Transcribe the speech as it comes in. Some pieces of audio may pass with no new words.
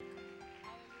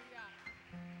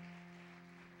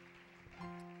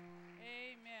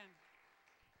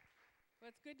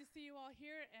It's good to see you all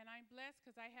here, and I'm blessed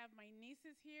because I have my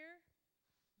nieces here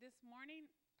this morning.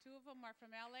 Two of them are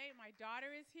from LA. My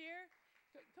daughter is here.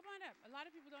 Come on up. A lot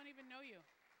of people don't even know you.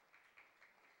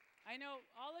 I know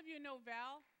all of you know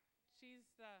Val. She's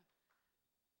the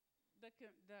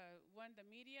one, the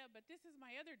media, but this is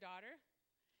my other daughter.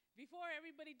 Before,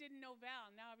 everybody didn't know Val.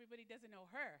 Now everybody doesn't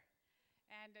know her.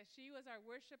 And she was our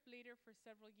worship leader for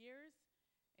several years.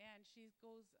 And she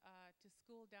goes to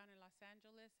school down in Los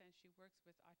Angeles, and she works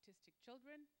with autistic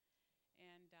children.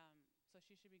 And so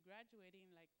she should be graduating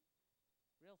like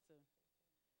real soon,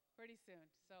 pretty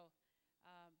soon. So,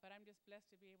 but I'm just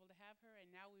blessed to be able to have her. And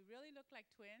now we really look like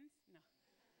twins. No.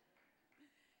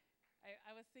 I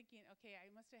was thinking, okay,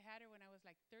 I must have had her when I was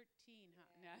like 13, huh?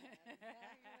 Yeah, No.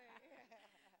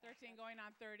 exactly. 13 going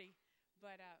on 30.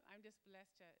 But I'm just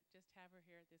blessed to just have her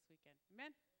here this weekend.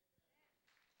 Amen?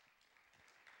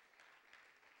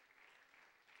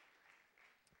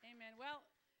 Amen. Well,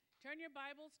 turn your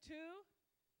Bibles to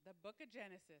the book of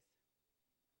Genesis.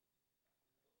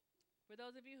 For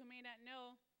those of you who may not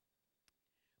know,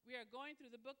 we are going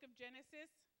through the book of Genesis,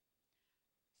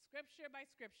 scripture by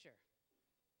scripture.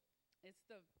 It's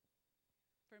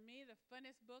for me, the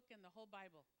funnest book in the whole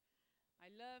Bible. I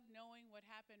love knowing what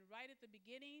happened right at the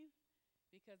beginning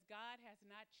because God has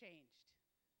not changed.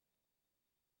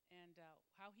 And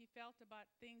how he felt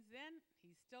about things then,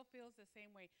 he still feels the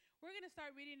same way. We're going to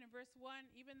start reading in verse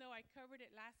 1. Even though I covered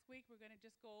it last week, we're going to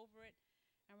just go over it,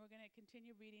 and we're going to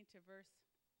continue reading to verse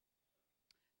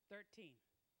 13.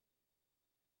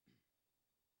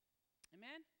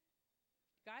 Amen?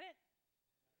 Got it?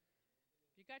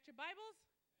 You got your Bibles?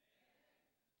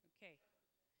 Okay.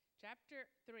 Chapter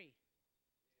 3.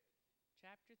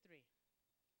 Chapter 3.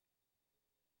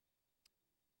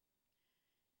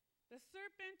 The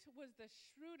serpent was the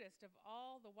shrewdest of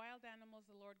all the wild animals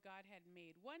the Lord God had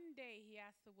made. One day he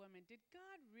asked the woman, "Did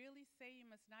God really say you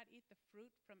must not eat the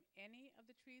fruit from any of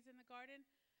the trees in the garden?"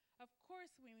 "Of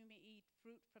course we may eat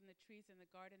fruit from the trees in the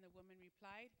garden," the woman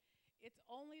replied. "It's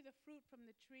only the fruit from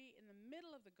the tree in the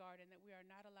middle of the garden that we are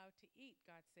not allowed to eat,"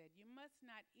 God said. "You must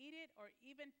not eat it or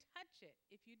even touch it.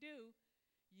 If you do,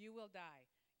 you will die."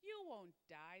 "You won't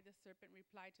die," the serpent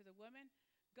replied to the woman.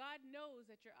 "God knows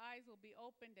that your eyes will be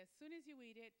opened as soon as you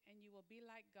eat it, and you will be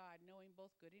like God, knowing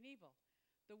both good and evil."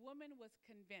 The woman was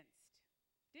convinced.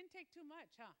 Didn't take too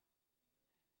much, huh?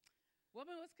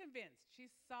 Woman was convinced. She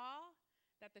saw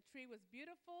that the tree was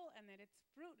beautiful and that its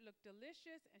fruit looked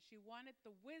delicious, and she wanted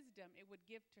the wisdom it would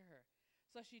give to her.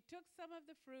 So she took some of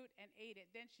the fruit and ate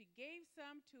it. Then she gave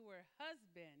some to her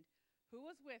husband, who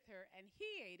was with her, and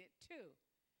he ate it too.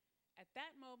 At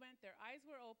that moment, their eyes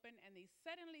were open, and they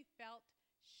suddenly felt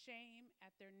shame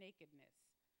at their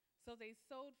nakedness. So they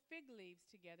sewed fig leaves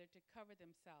together to cover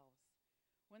themselves.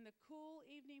 When the cool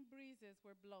evening breezes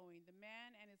were blowing, the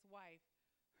man and his wife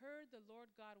heard the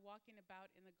Lord God walking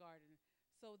about in the garden.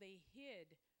 So they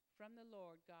hid from the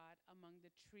Lord God among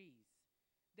the trees.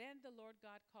 Then the Lord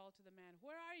God called to the man,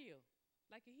 "Where are you?"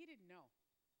 Like he didn't know.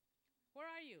 "Where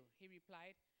are you?" he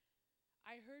replied.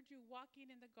 "I heard you walking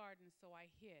in the garden, so I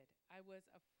hid. I was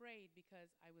afraid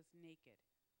because I was naked."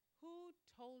 "Who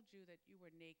told you that you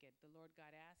were naked?" the Lord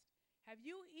God asked. "Have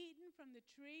you eaten from the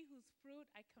tree whose fruit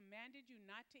I commanded you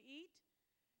not to eat?"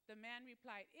 The man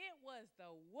replied, "It was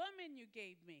the woman you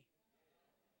gave me,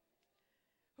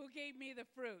 who gave me the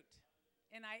fruit,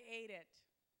 and I ate it."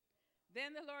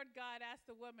 Then the Lord God asked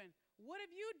the woman, "What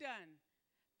have you done?"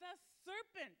 "The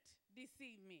serpent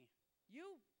deceived me.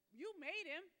 You made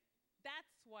him.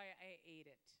 That's why I ate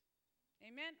it."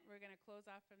 Amen. We're going to close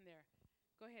off from there.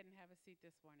 Go ahead and have a seat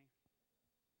this morning.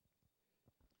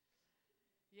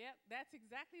 Yep, that's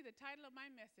exactly the title of my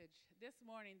message this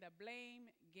morning, The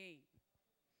Blame Game.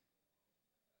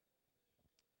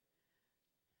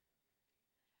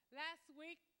 Last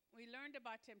week, we learned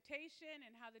about temptation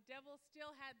and how the devil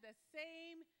still had the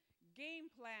same game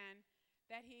plan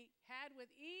that he had with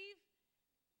Eve,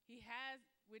 he has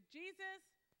with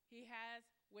Jesus, he has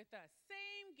with us.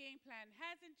 Same game plan,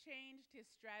 hasn't changed his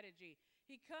strategy.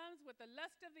 He comes with the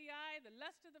lust of the eye, the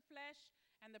lust of the flesh,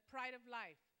 and the pride of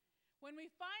life. When we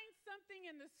find something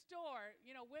in the store,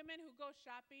 women who go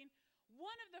shopping,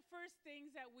 one of the first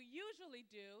things that we usually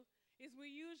do is we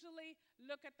usually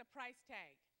look at the price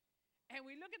tag. And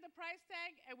we look at the price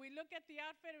tag, and we look at the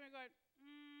outfit, and we go,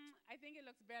 I think it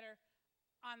looks better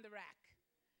on the rack.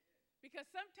 Because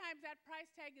sometimes that price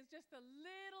tag is just a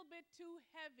little bit too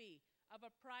heavy of a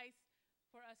price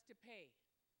for us to pay.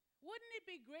 Wouldn't it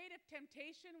be great if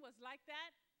temptation was like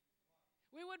that?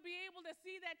 We would be able to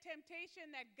see that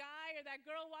temptation, that guy or that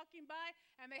girl walking by,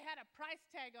 and they had a price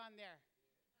tag on there.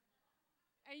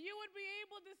 And you would be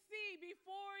able to see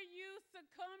before you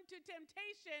succumb to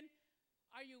temptation,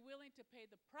 are you willing to pay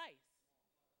the price?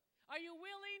 Are you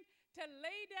willing to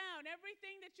lay down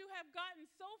everything that you have gotten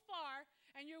so far,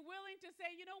 and you're willing to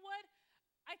say, you know what?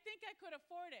 I think I could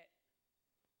afford it.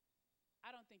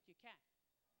 I don't think you can.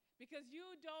 Because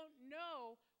you don't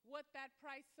know what that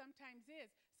price sometimes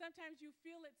is. Sometimes you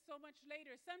feel it so much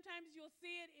later. Sometimes you'll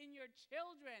see it in your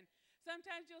children.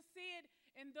 Sometimes you'll see it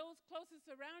in those closest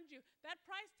around you. That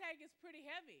price tag is pretty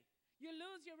heavy. You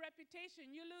lose your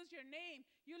reputation. You lose your name.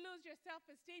 You lose your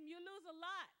self-esteem. You lose a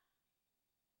lot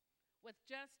with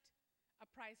just a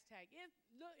price tag. It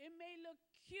may look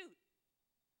cute,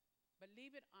 but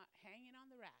leave it hanging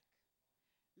on the rack.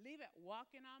 Leave it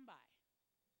walking on by,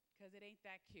 because it ain't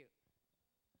that cute.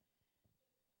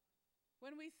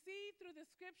 When we see through the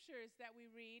scriptures that we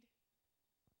read,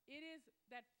 it is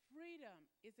that freedom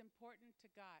is important to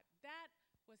God. That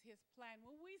was his plan.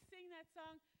 When we sing that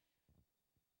song,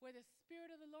 where the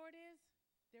Spirit of the Lord is,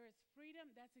 there is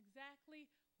freedom. That's exactly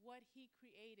what he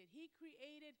created. He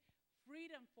created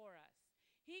freedom for us.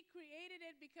 He created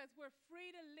it because we're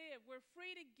free to live. We're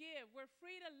free to give. We're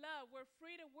free to love. We're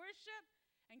free to worship.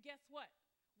 And guess what?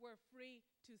 We're free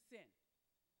to sin.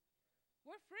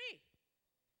 We're free.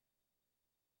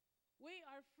 We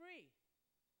are free.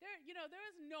 There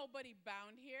is nobody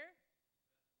bound here.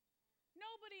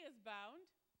 Nobody is bound.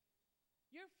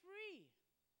 You're free.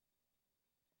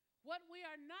 What we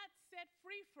are not set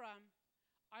free from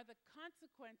are the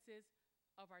consequences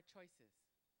of our choices.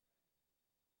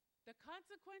 The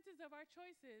consequences of our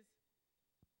choices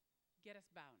get us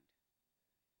bound.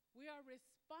 We are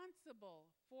responsible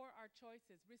for our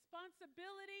choices.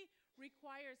 Responsibility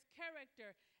requires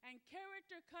character, and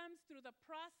character comes through the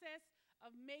process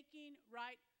of making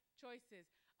right choices.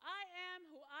 I am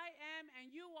who I am,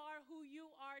 and you are who you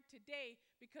are today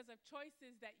because of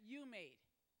choices that you made.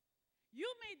 You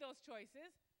made those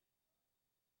choices.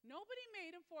 Nobody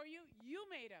made them for you. You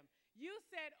made them. You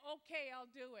said, okay, I'll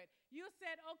do it. You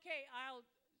said, okay,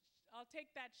 I'll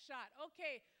take that shot.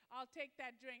 Okay, I'll take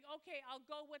that drink. Okay, I'll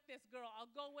go with this girl.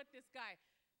 I'll go with this guy.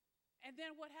 And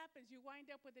then what happens? You wind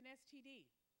up with an STD.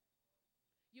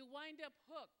 You wind up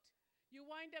hooked. You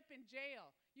wind up in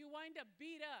jail. You wind up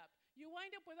beat up. You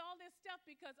wind up with all this stuff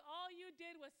because all you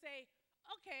did was say,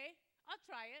 okay, I'll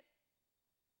try it.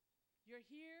 You're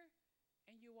here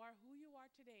and you are who you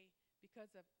are today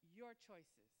because of your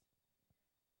choices.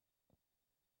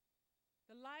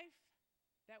 The life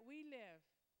that we live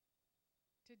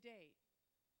today,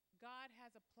 God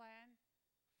has a plan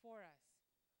for us.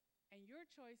 And your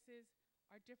choices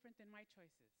are different than my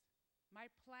choices. My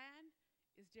plan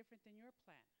is different than your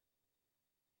plan.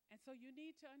 And so you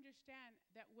need to understand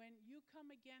that when you come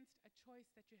against a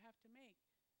choice that you have to make,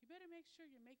 you better make sure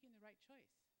you're making the right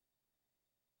choice.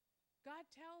 God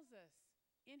tells us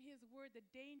in his word the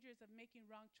dangers of making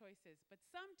wrong choices. But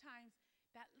sometimes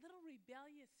that little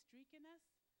rebellious streak in us,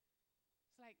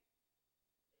 it's like,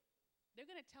 they're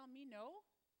going to tell me no?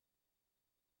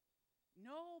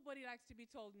 Nobody likes to be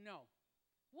told no.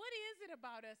 What is it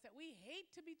about us that we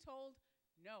hate to be told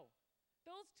no?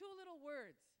 Those two little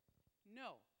words,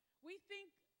 no. We think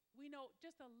we know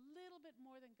just a little bit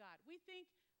more than God. We think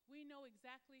we know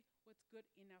exactly what's good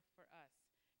enough for us.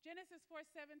 Genesis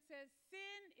 4:7 says,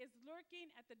 sin is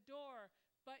lurking at the door,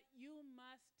 but you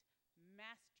must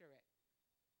master it.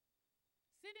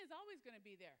 Sin is always going to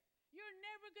be there. You're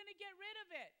never going to get rid of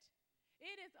it.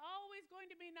 It is always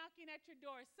going to be knocking at your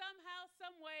door. Somehow,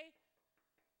 some way,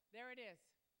 there it is.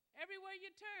 Everywhere you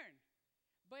turn.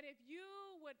 But if you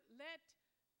would let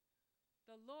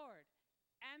the Lord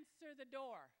answer the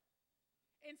door,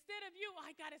 instead of you,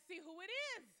 I got to see who it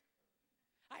is.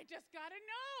 I just got to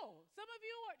know. Some of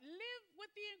you live with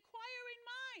the inquiring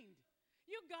mind.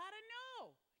 You got to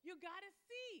know. You got to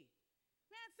see.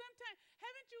 Man, sometimes,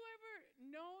 haven't you ever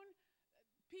known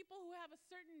people who have a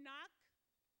certain knock?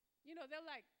 You know, they're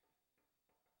like,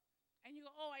 and you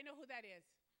go, oh, I know who that is.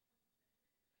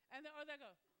 Or they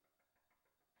go,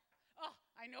 oh,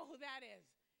 I know who that is.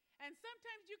 And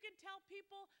sometimes you can tell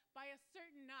people by a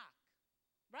certain knock,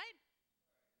 right?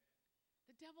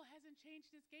 The devil hasn't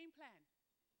changed his game plan.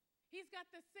 He's got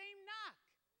the same knock.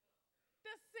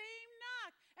 The same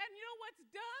knock. And you know what's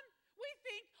dumb? We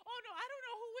think, oh, no, I don't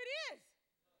know who it is.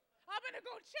 I'm going to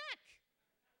go check.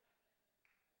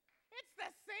 It's the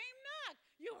same knock.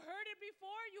 You heard it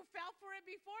before. You fell for it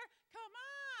before. Come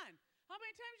on. How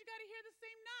many times you got to hear the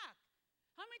same knock?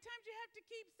 How many times you have to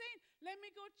keep saying, let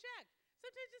me go check?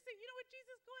 Sometimes you say, you know what,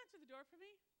 Jesus, go answer the door for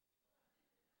me.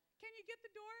 Can you get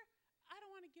the door? I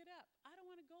don't want to get up. I don't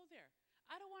want to go there.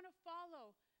 I don't want to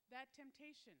follow that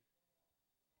temptation.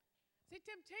 See,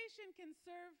 temptation can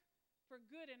serve for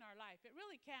good in our life. It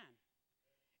really can.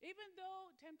 Even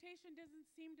though temptation doesn't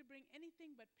seem to bring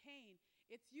anything but pain,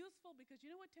 it's useful because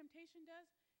you know what temptation does?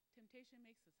 Temptation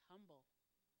makes us humble.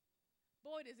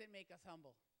 Boy, does it make us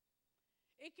humble.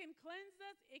 It can cleanse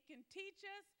us, it can teach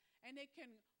us, and it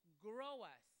can grow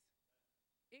us.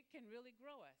 It can really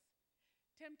grow us.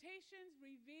 Temptations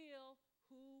reveal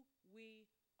who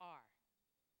we are.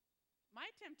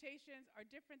 My temptations are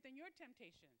different than your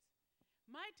temptations.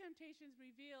 My temptations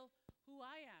reveal who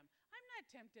I am. I'm not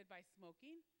tempted by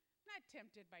smoking, not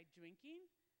tempted by drinking.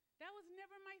 That was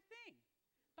never my thing.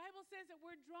 Bible says that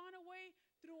we're drawn away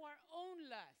through our own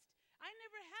lust. I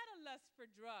never had a lust for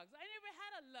drugs. I never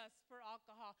had a lust for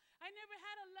alcohol. I never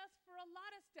had a lust for a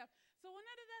lot of stuff. So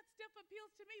none of that stuff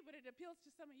appeals to me, but it appeals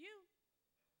to some of you.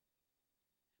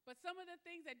 But some of the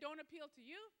things that don't appeal to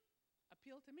you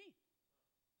appeal to me.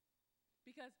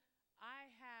 Because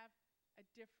I have a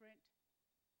different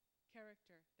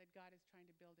character that God is trying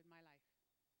to build in my life.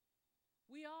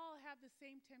 We all have the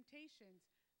same temptations.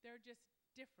 They're just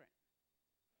different.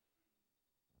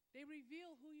 They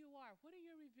reveal who you are. What do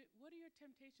your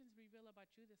temptations reveal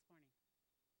about you this morning?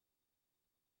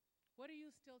 What are you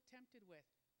still tempted with?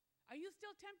 Are you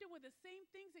still tempted with the same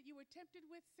things that you were tempted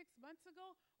with 6 months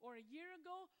ago, or a year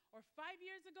ago, or 5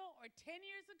 years ago, or 10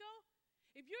 years ago?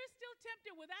 If you're still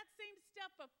tempted with that same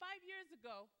stuff of 5 years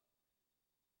ago,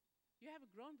 you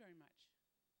haven't grown very much.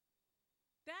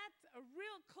 That's a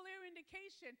real clear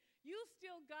indication you're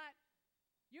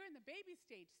in the baby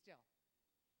stage still.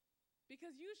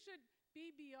 Because you should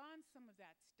be beyond some of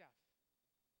that stuff.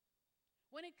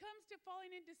 When it comes to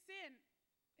falling into sin,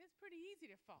 it's pretty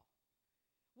easy to fall.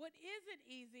 What isn't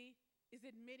easy is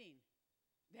admitting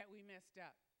that we messed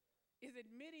up, is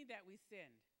admitting that we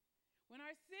sinned. When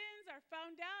our sins are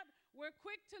found out, we're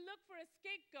quick to look for a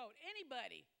scapegoat,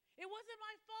 anybody. It wasn't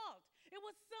my fault. It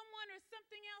was someone or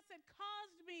something else that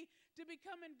caused me to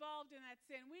become involved in that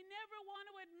sin. We never want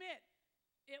to admit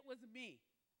it was me.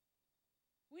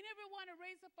 We never want to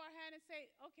raise up our hand and say,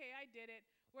 okay, I did it.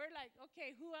 We're like,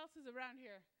 okay, who else is around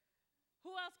here?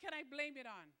 Who else can I blame it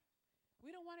on?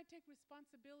 We don't want to take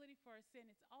responsibility for our sin.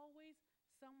 It's always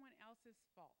someone else's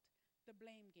fault, the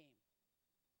blame game.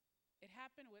 It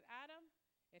happened with Adam.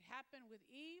 It happened with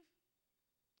Eve.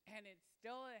 And it's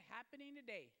still happening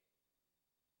today.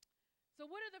 So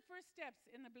what are the first steps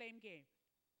in the blame game?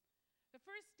 The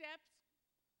first steps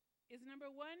is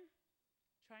number 1,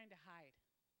 trying to hide.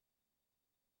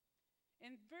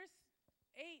 In verse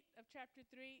 8 of chapter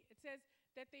 3, it says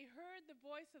that they heard the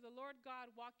voice of the Lord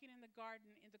God walking in the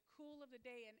garden in the cool of the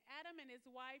day, and Adam and his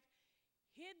wife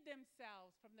hid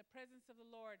themselves from the presence of the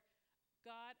Lord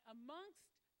God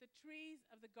amongst the trees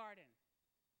of the garden.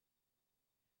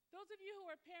 Those of you who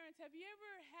are parents, have you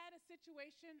ever had a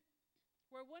situation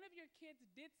where one of your kids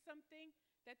did something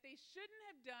that they shouldn't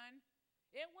have done,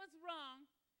 it was wrong,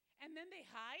 and then they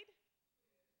hide?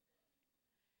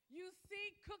 You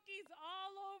see cookies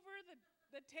all over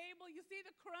the table. You see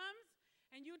the crumbs,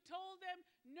 and you told them,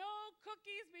 no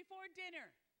cookies before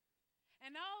dinner.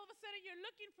 And all of a sudden, you're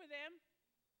looking for them,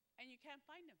 and you can't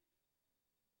find them.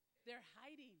 They're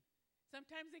hiding.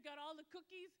 Sometimes they got all the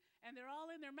cookies, and they're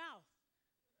all in their mouth.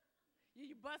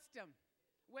 You bust them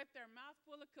with their mouth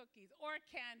full of cookies or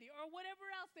candy or whatever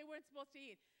else they weren't supposed to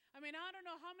eat. I mean, I don't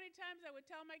know how many times I would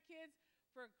tell my kids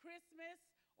for Christmas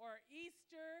or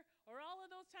Easter or all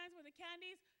of those times with the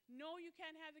candies, no, you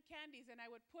can't have the candies. And I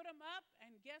would put them up,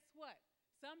 and guess what?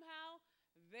 Somehow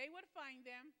they would find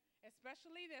them,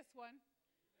 especially this one.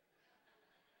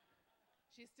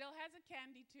 She still has a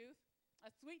candy tooth,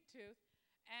 a sweet tooth.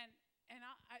 And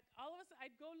all of us,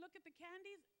 I'd go look at the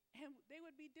candies, and they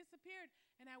would be disappeared.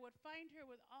 And I would find her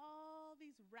with all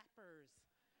these wrappers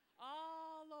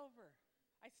all over.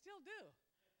 I still do.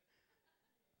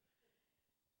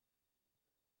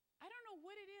 I don't know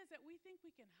what it is that we think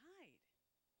we can hide.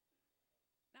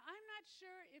 Now, I'm not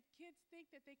sure if kids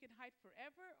think that they can hide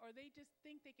forever, or they just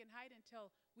think they can hide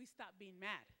until we stop being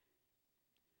mad.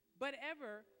 But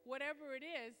whatever it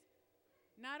is,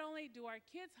 not only do our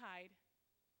kids hide,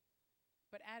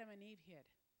 but Adam and Eve hid.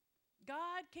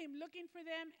 God came looking for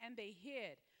them, and they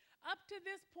hid. Up to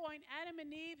this point, Adam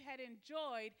and Eve had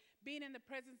enjoyed being in the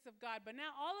presence of God. But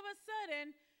now, all of a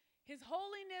sudden, his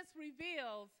holiness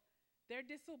reveals their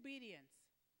disobedience.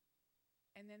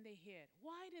 And then they hid.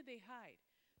 Why did they hide?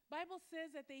 Bible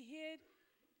says that they hid.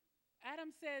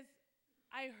 Adam says,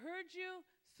 I heard you,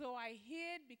 so I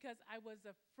hid because I was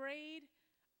afraid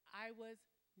I was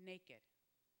naked.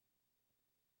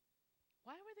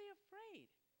 Why were they afraid?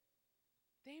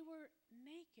 They were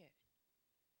naked.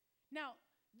 Now,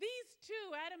 these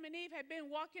two, Adam and Eve, had been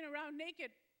walking around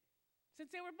naked since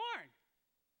they were born.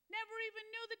 Never even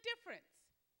knew the difference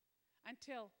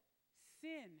until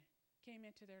sin came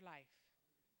into their life.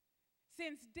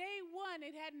 Since day one,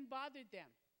 it hadn't bothered them.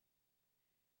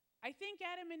 I think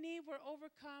Adam and Eve were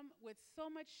overcome with so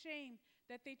much shame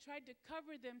that they tried to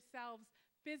cover themselves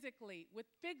physically with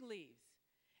fig leaves.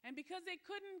 And because they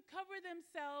couldn't cover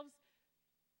themselves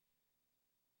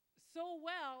so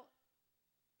well,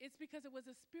 it's because it was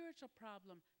a spiritual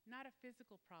problem, not a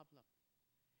physical problem.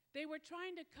 They were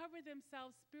trying to cover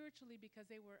themselves spiritually because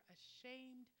they were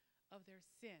ashamed of their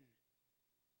sin.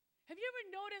 Have you ever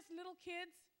noticed little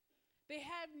kids? They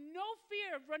have no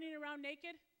fear of running around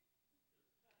naked.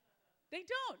 They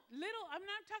don't. I'm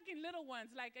not talking little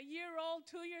ones, like a year old,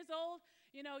 2 years old.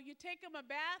 You know, you take them a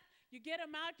bath, you get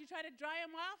them out, you try to dry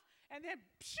them off, and then,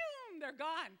 pshoom, they're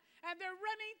gone. And they're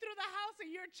running through the house,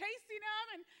 and you're chasing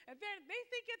them, and they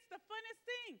think it's the funnest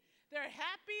thing. They're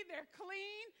happy, they're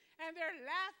clean, and they're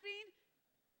laughing.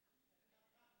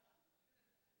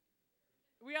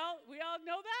 We all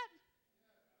know that?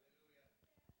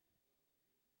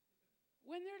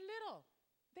 When they're little,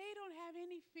 they don't have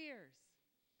any fears.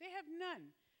 They have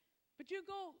none. But you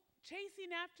go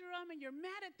chasing after them, and you're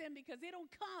mad at them because they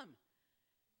don't come.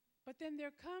 But then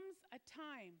there comes a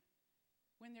time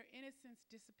when their innocence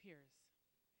disappears,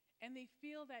 and they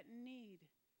feel that need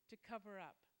to cover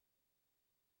up.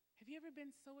 Have you ever been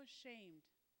so ashamed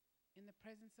in the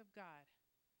presence of God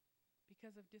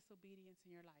because of disobedience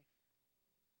in your life?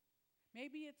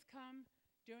 Maybe it's come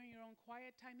during your own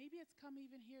quiet time. Maybe it's come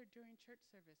even here during church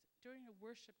service, during a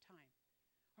worship time,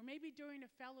 or maybe during a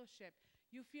fellowship.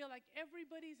 You feel like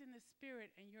everybody's in the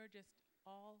spirit and you're just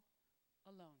all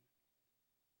alone.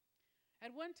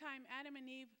 At one time, Adam and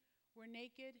Eve were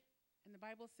naked, and the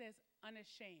Bible says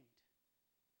unashamed.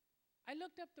 I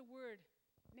looked up the word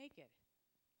naked.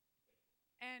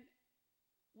 And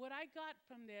what I got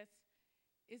from this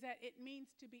is that it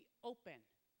means to be open.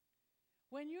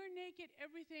 When you're naked,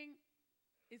 everything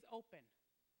is open.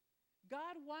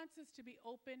 God wants us to be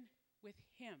open with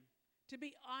Him, to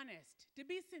be honest, to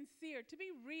be sincere, to be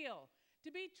real,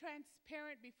 to be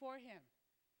transparent before Him.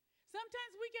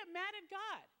 Sometimes we get mad at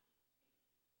God.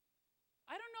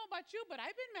 I don't know about you, but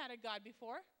I've been mad at God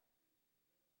before.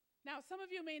 Now, some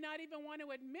of you may not even want to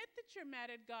admit that you're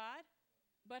mad at God,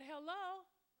 but hello,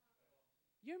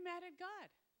 you're mad at God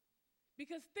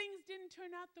because things didn't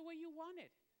turn out the way you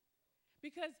wanted,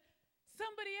 because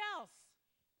somebody else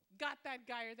got that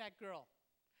guy or that girl,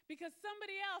 because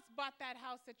somebody else bought that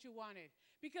house that you wanted,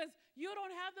 because you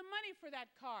don't have the money for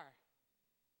that car.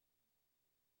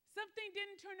 Something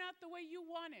didn't turn out the way you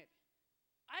wanted.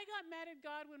 I got mad at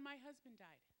God when my husband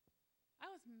died.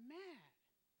 I was mad.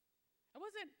 I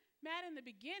wasn't mad in the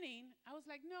beginning. I was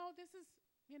like, no, this is,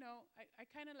 I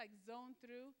kind of like zoned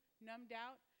through, numbed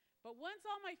out. But once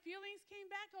all my feelings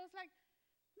came back, I was like,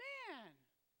 man,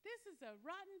 this is a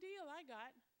rotten deal I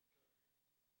got.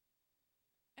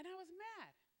 And I was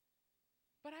mad.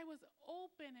 But I was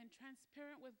open and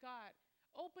transparent with God,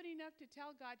 open enough to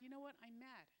tell God, you know what, I'm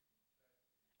mad.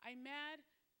 I'm mad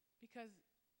because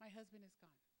my husband is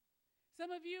gone. Some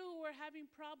of you who are having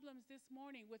problems this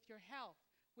morning with your health,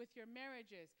 with your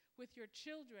marriages, with your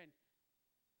children,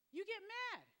 you get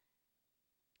mad.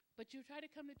 But you try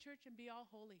to come to church and be all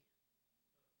holy.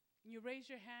 And you raise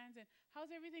your hands and,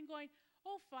 how's everything going?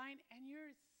 Oh, fine. And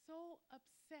you're so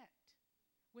upset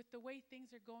with the way things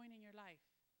are going in your life.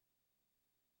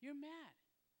 You're mad.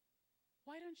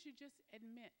 Why don't you just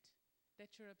admit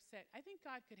that you're upset? I think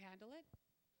God could handle it.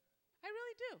 I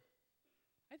really do.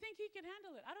 I think He can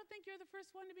handle it. I don't think you're the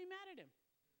first one to be mad at Him.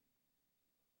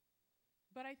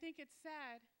 But I think it's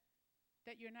sad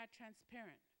that you're not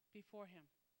transparent before Him.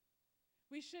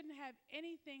 We shouldn't have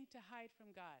anything to hide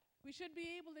from God. We should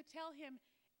be able to tell Him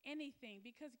anything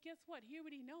because guess what? He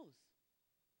already knows.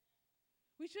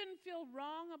 We shouldn't feel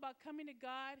wrong about coming to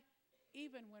God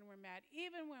even when we're mad,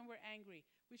 even when we're angry.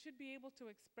 We should be able to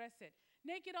express it.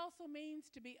 Naked also means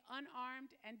to be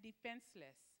unarmed and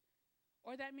defenseless,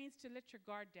 or that means to let your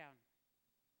guard down.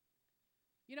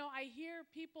 I hear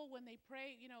people when they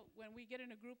pray, when we get in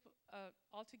a group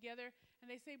all together, and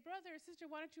they say, brother or sister,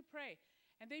 why don't you pray?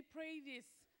 And they pray this,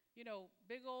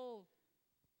 big old,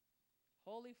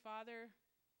 Holy Father,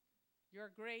 you're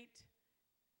great,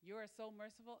 you are so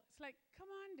merciful. It's like, come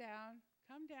down,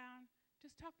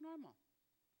 just talk normal.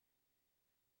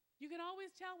 You can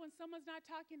always tell when someone's not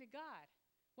talking to God,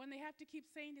 when they have to keep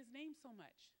saying His name so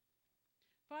much.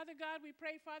 Father God, we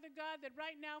pray, Father God, that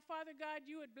right now, Father God,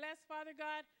 you would bless, Father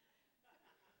God.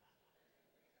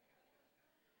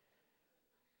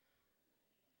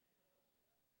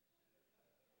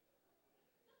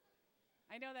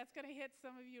 I know that's going to hit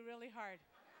some of you really hard.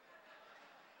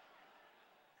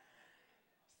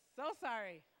 So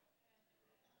sorry.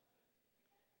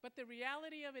 But the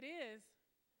reality of it is,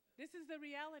 this is the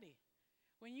reality.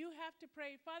 When you have to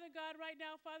pray, Father God, right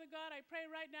now, Father God, I pray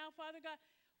right now, Father God,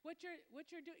 what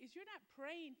you're doing is you're not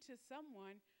praying to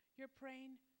someone, you're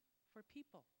praying for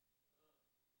people.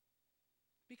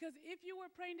 Because if you were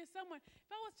praying to someone,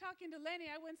 if I was talking to Lenny,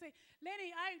 I wouldn't say,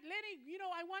 Lenny, I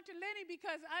want to Lenny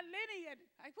because Lenny,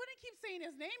 I wouldn't keep saying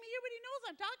his name. He already knows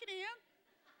I'm talking to him.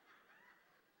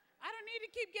 I don't need to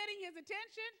keep getting his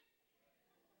attention.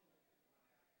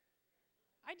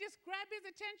 I just grab his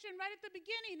attention right at the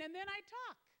beginning and then I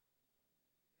talk.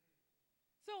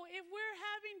 So if we're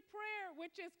having prayer,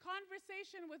 which is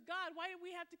conversation with God, why do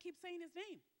we have to keep saying his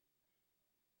name?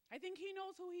 I think he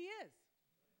knows who he is.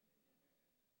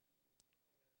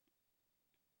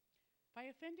 If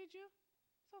I offended you,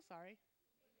 so sorry.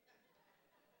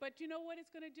 But you know what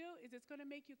it's going to do? Is it's going to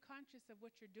make you conscious of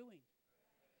what you're doing.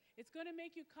 It's going to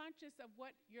make you conscious of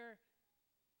what you're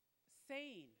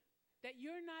saying. That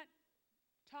you're not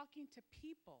talking to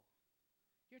people.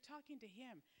 You're talking to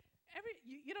him.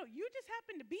 You just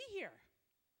happen to be here.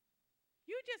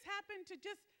 You just happen to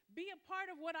just be a part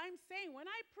of what I'm saying.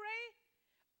 When I pray,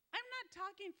 I'm not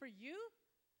talking for you.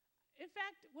 In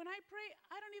fact, when I pray,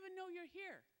 I don't even know you're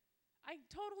here. I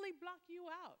totally block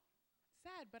you out.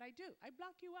 Sad, but I do. I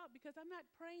block you out because I'm not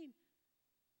praying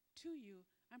to you.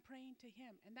 I'm praying to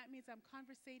him. And that means I'm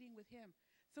conversating with him.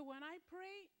 So when I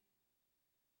pray,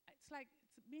 it's like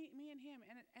it's me and him.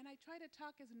 And I try to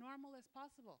talk as normal as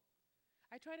possible.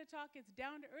 I try to talk as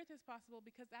down to earth as possible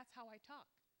because that's how I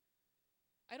talk.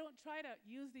 I don't try to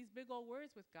use these big old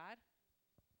words with God.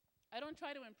 I don't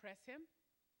try to impress him.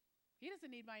 He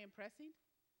doesn't need my impressing.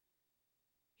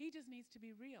 He just needs to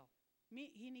be real.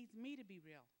 He needs me to be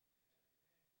real.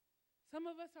 Some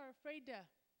of us are afraid to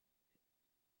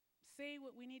say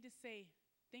what we need to say,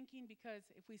 thinking because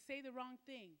if we say the wrong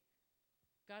thing,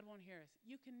 God won't hear us.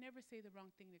 You can never say the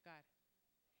wrong thing to God.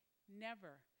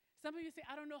 Never. Some of you say,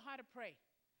 I don't know how to pray.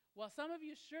 Well, some of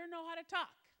you sure know how to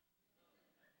talk.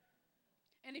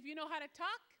 And if you know how to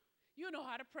talk, you know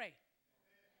how to pray.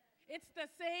 It's the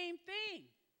same thing.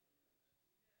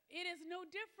 It is no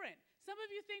different. Some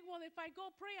of you think, well, if I go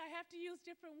pray, I have to use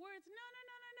different words.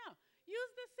 No.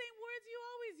 Use the same words you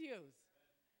always use.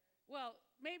 Well,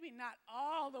 maybe not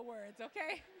all the words,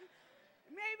 okay?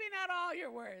 Maybe not all your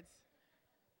words.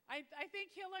 I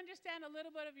think he'll understand a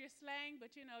little bit of your slang,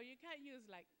 but you can't use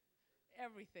like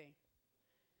everything.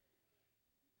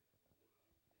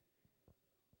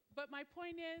 But my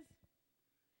point is,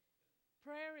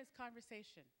 prayer is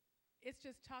conversation. It's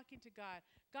just talking to God.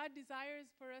 God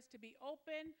desires for us to be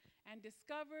open and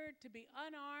discovered, to be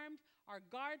unarmed, our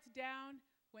guards down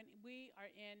when we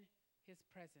are in his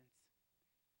presence.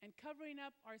 And covering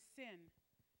up our sin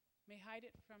may hide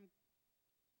it from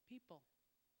people,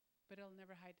 but it'll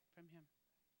never hide it from him.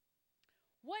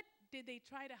 What did they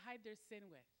try to hide their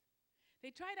sin with?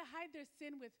 They tried to hide their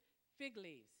sin with fig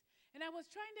leaves. And I was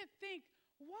trying to think,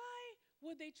 why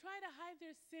would they try to hide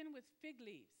their sin with fig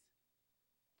leaves?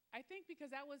 I think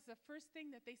because that was the first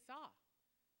thing that they saw.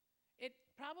 It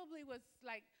probably was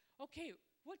like, okay,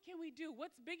 what can we do?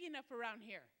 What's big enough around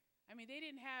here? I mean, they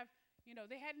didn't have,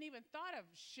 they hadn't even thought of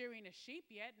shearing a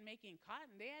sheep yet and making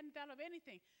cotton. They hadn't thought of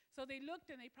anything. So they looked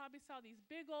and they probably saw these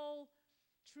big old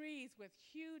trees with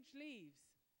huge leaves.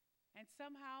 And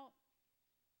somehow,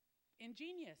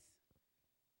 ingenious,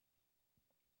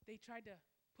 they tried to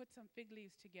put some fig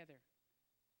leaves together.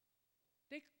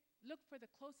 They looked for the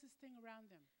closest thing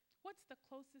around them. What's the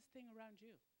closest thing around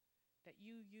you that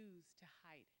you use to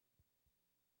hide?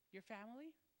 Your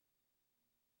family?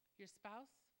 Your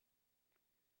spouse?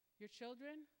 Your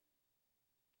children?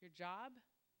 Your job?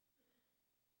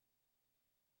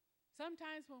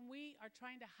 Sometimes when we are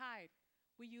trying to hide,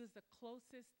 we use the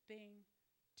closest thing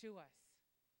to us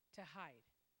to hide.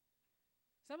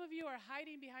 Some of you are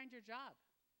hiding behind your job.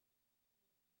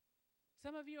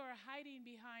 Some of you are hiding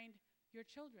behind your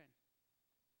children.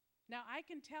 Now, I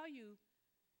can tell you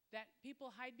that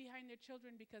people hide behind their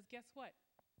children because guess what?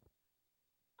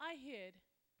 I hid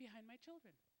behind my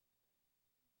children.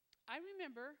 I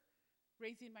remember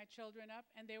raising my children up,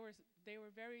 and they were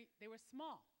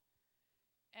small.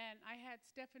 And I had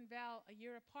Steph and Val a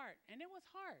year apart, and it was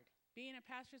hard. Being a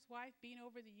pastor's wife, being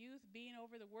over the youth, being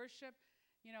over the worship.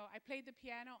 I played the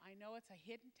piano. I know it's a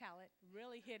hidden talent,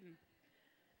 really hidden.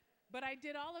 But I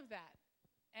did all of that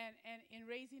and in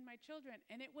raising my children,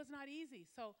 and it was not easy.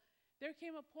 So there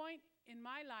came a point in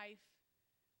my life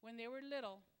when they were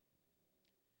little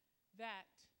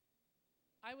that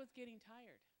I was getting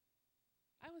tired.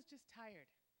 I was just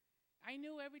tired. I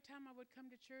knew every time I would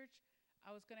come to church,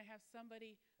 I was going to have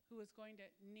somebody who was going to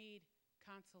need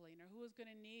counseling, or who was going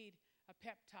to need a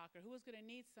pep talk, or who was going to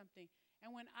need something.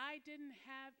 And when I didn't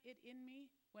have it in me,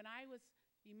 when I was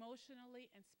emotionally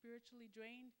and spiritually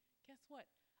drained, guess what?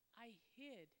 I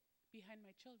hid behind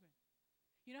my children.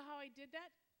 You know how I did that?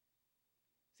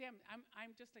 See,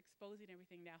 I'm just exposing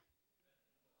everything now.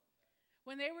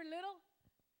 When they were little,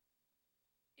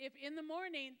 if in the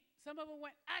morning some of them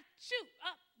went, achoo,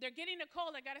 up, they're getting a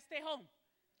cold, I got to stay home.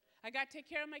 I got to take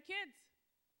care of my kids.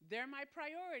 They're my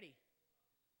priority.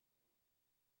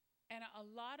 And a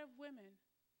lot of women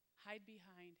hide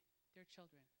behind their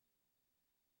children.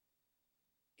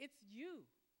 It's you.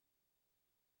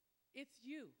 It's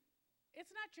you. It's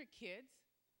not your kids.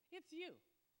 It's you.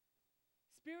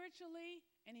 Spiritually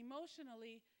and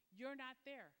emotionally, you're not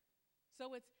there.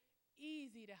 So it's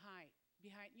easy to hide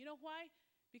behind. You know why?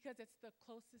 Because it's the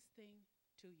closest thing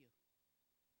to you.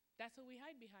 That's what we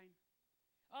hide behind.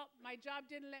 Oh, my job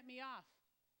didn't let me off.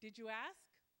 Did you ask?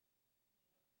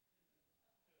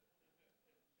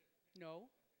 No.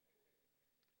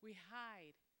 We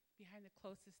hide behind the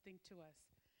closest thing to us.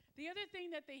 The other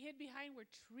thing that they hid behind were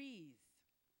trees.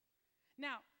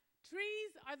 Now,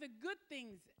 trees are the good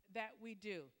things that we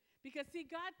do. Because, see,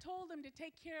 God told them to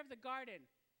take care of the garden.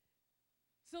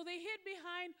 So they hid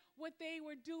behind what they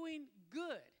were doing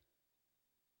good.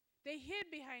 They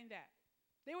hid behind that.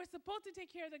 They were supposed to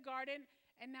take care of the garden,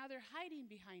 and now they're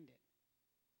hiding behind it.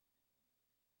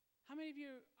 How many of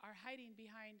you are hiding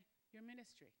behind your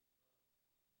ministry?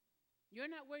 You're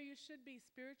not where you should be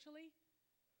spiritually.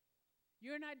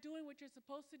 You're not doing what you're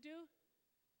supposed to do.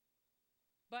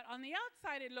 But on the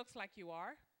outside, it looks like you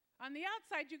are. On the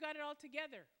outside, you got it all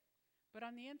together. But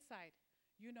on the inside,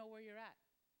 you know where you're at.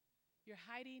 You're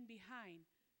hiding behind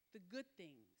the good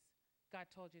things God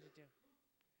told you to do.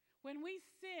 When we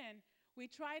sin, we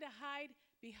try to hide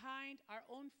behind our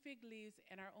own fig leaves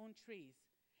and our own trees.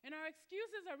 And our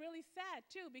excuses are really sad,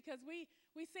 too, because we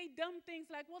say dumb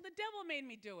things like, well, the devil made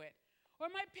me do it. Or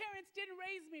my parents didn't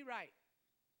raise me right.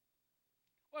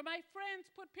 Or my friends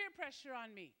put peer pressure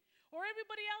on me. Or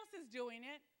everybody else is doing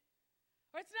it.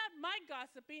 Or it's not my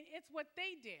gossiping, it's what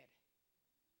they did.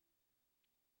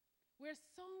 We're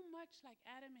so much like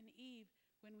Adam and Eve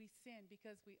when we sin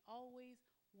because we always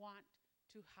want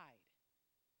to hide.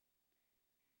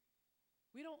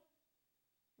 We don't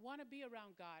want to be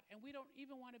around God, and we don't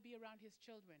even want to be around his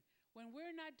children. When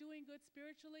we're not doing good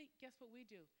spiritually, guess what we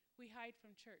do? We hide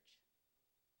from church.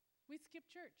 We skip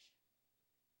church.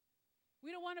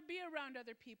 We don't want to be around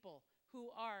other people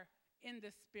who are in the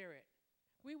spirit.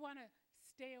 We want to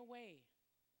stay away.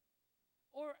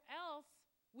 Or else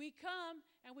we come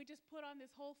and we just put on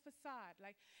this whole facade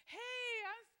like, hey,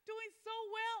 I'm doing so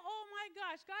well. Oh my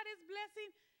gosh, God is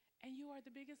blessing. And you are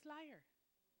the biggest liar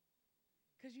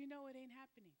because you know it ain't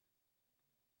happening.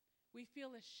 We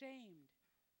feel ashamed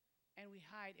and we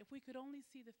hide. If we could only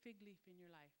see the fig leaf in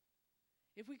your life,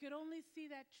 if we could only see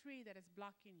that tree that is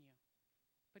blocking you,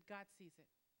 but God sees it.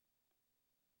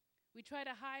 We try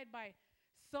to hide by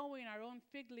sowing our own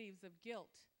fig leaves of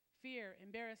guilt, fear,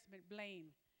 embarrassment,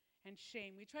 blame, and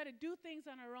shame. We try to do things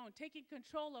on our own, taking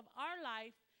control of our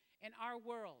life and our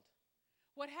world.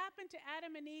 What happened to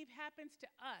Adam and Eve happens to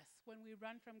us when we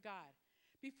run from God.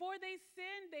 Before they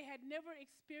sinned, they had never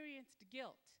experienced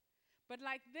guilt. But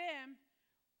like them,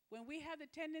 when we have the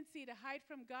tendency to hide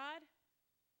from God,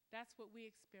 that's what we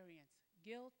experience.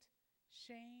 Guilt,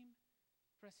 shame,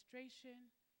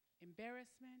 frustration,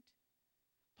 embarrassment.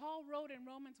 Paul wrote in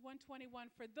Romans 1:21,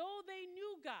 for though they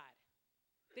knew God,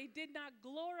 they did not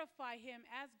glorify him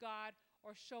as God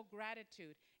or show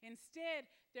gratitude. Instead,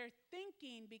 their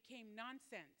thinking became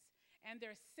nonsense, and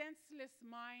their senseless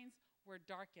minds were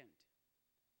darkened.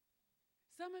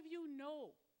 Some of you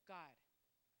know God.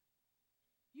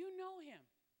 You know him.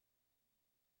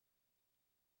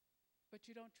 But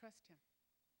you don't trust him.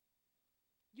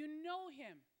 You know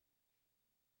him,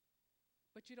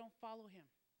 but you don't follow him.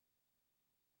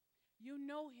 You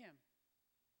know him,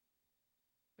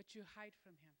 but you hide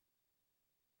from him.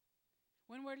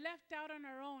 When we're left out on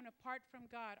our own, apart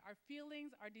from God, our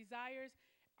feelings, our desires,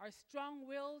 our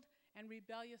strong-willed and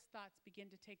rebellious thoughts begin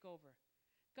to take over.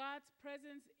 God's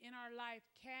presence in our life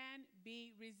can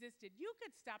be resisted. You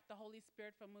could stop the Holy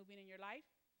Spirit from moving in your life.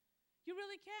 You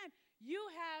really can. You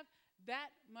have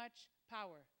that much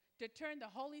power to turn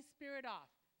the Holy Spirit off.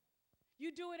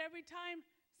 You do it every time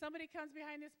somebody comes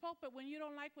behind this pulpit when you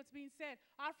don't like what's being said.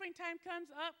 Offering time comes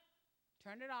up,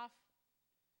 turn it off.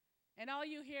 And all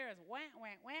you hear is wah,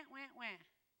 wah, wah, wah, wah.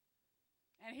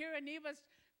 And here Aniva's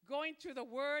going through the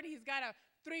word. He's got a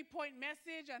 3-point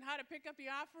message on how to pick up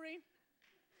the offering.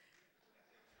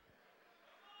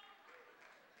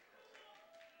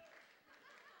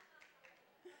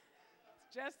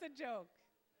 Just a joke.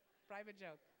 Private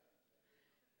joke.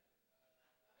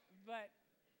 But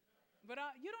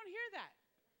you don't hear that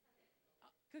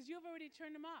because you've already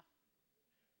turned them off.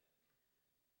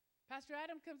 Pastor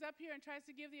Adam comes up here and tries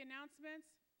to give the announcements.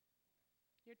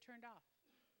 You're turned off.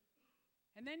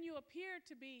 And then you appear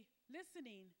to be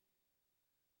listening,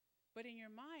 but in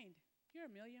your mind, you're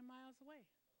a million miles away.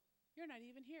 You're not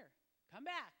even here. Come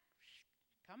back.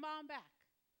 Come on back.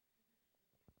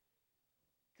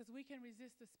 Because we can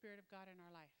resist the Spirit of God in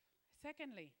our life.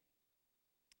 Secondly,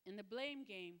 in the blame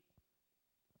game,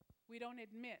 we don't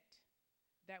admit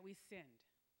that we sinned.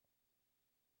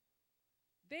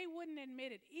 They wouldn't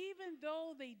admit it. Even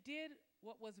though they did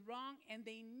what was wrong and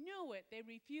they knew it, they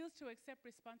refused to accept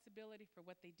responsibility for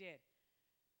what they did.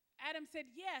 Adam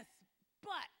said, yes,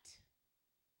 but.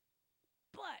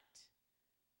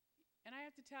 And I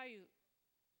have to tell you,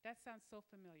 that sounds so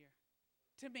familiar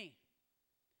to me.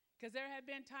 Because there have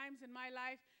been times in my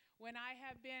life when I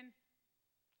have been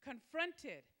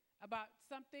confronted about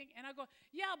something, and I go,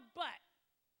 yeah, but.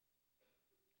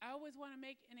 I always want to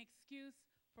make an excuse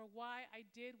for why I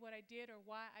did what I did or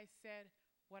why I said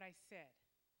what I said.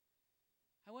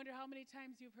 I wonder how many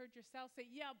times you've heard yourself say,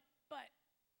 yeah, but.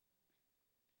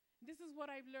 This is what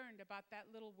I've learned about that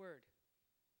little word.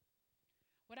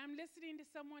 When I'm listening to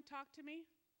someone talk to me,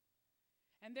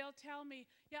 and they'll tell me,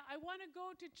 yeah, I want to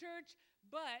go to church,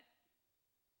 but,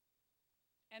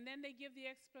 and then they give the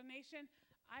explanation,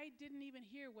 I didn't even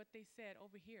hear what they said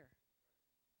over here.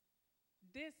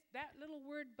 That little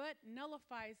word but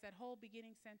nullifies that whole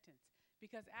beginning sentence,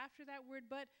 because after that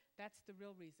word but, that's the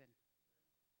real reason.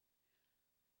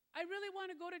 I really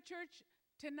want to go to church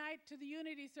tonight to the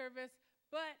unity service,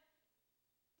 but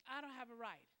I don't have a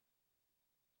ride.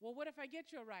 Well, what if I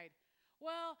get you a ride?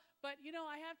 Well, but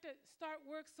I have to start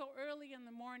work so early in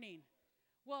the morning.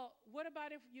 Well, what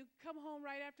about if you come home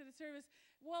right after the service?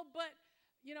 Well, but,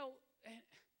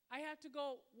 I have to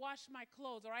go wash my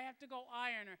clothes, or I have to go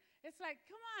iron. Or it's like,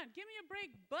 come on, give me a break.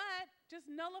 But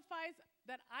just nullifies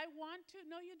that I want to.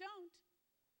 No, you don't.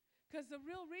 Because the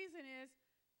real reason is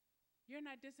you're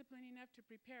not disciplined enough to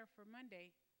prepare for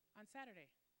Monday on Saturday.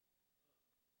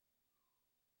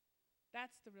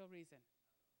 That's the real reason.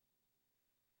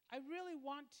 I really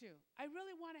want to. I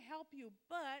really want to help you,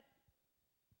 but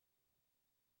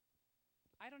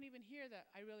I don't even hear that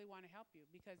I really want to help you,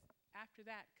 because after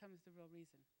that comes the real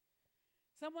reason.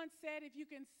 Someone said, if you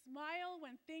can smile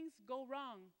when things go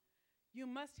wrong, you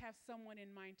must have someone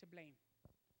in mind to blame.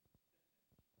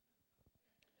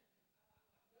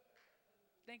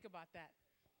 Think about that.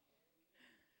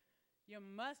 You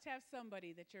must have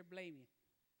somebody that you're blaming.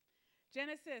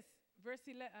 Genesis verse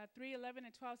 3:11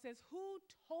 and 12 says, who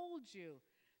told you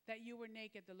that you were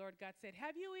naked? The Lord God said,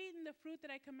 have you eaten the fruit that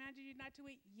I commanded you not to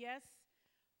eat? Yes,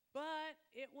 but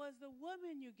it was the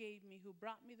woman you gave me who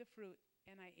brought me the fruit,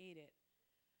 and I ate it.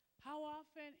 How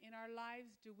often in our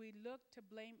lives do we look to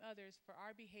blame others for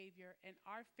our behavior and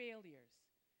our failures?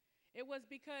 It was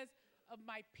because of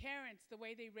my parents, the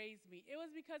way they raised me. It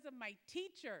was because of my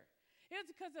teacher. It was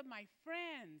because of my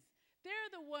friends.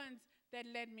 They're the ones that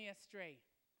led me astray.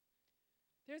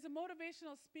 There's a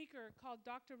motivational speaker called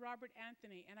Dr. Robert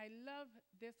Anthony, and I love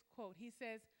this quote. He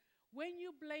says, when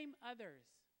you blame others,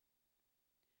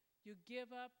 you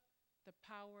give up the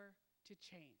power to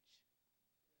change.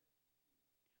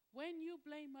 When you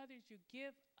blame others, you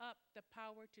give up the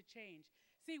power to change.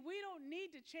 See, we don't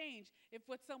need to change if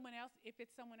it's someone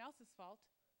else's fault.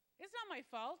 It's not my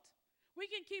fault.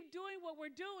 We can keep doing what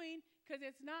we're doing because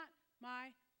it's not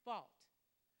my fault.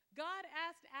 God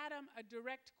asked Adam a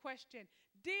direct question.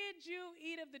 Did you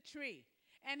eat of the tree?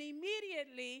 And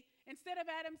immediately, instead of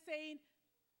Adam saying,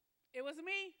 it was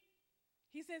me,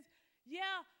 he says,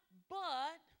 yeah,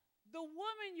 but the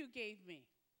woman you gave me,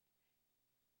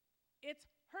 it's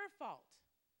her fault.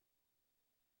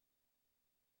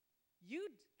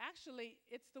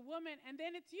 It's the woman, and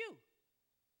then it's you.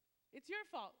 It's your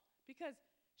fault because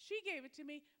she gave it to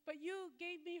me, but you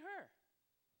gave me her.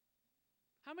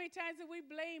 How many times have we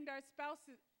blamed our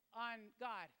spouses on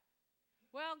God?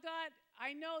 Well, God,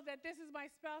 I know that this is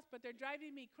my spouse, but they're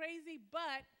driving me crazy,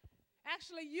 but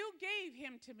actually you gave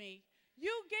him to me.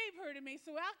 You gave her to me,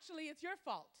 so actually it's your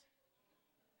fault.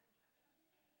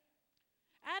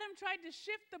 Adam tried to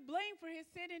shift the blame for his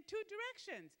sin in two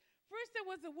directions. First it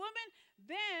was the woman,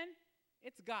 then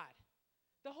it's God.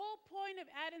 The whole point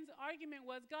of Adam's argument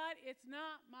was, God, it's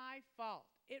not my fault.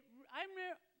 I'm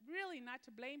really not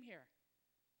to blame here.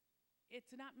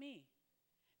 It's not me.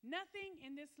 Nothing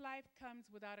in this life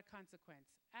comes without a consequence.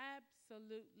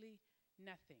 Absolutely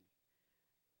nothing.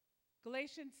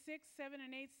 Galatians 6:7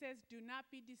 and 8 says, do not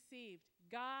be deceived.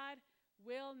 God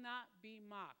will not be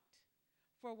mocked.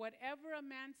 For whatever a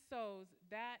man sows,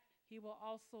 that he will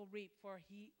also reap. For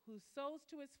he who sows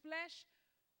to his flesh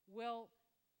will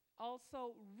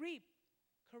also reap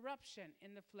corruption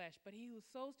in the flesh. But he who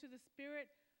sows to the Spirit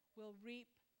will reap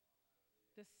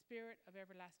the Spirit of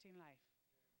everlasting life.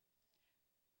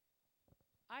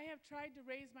 I have tried to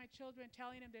raise my children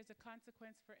telling them there's a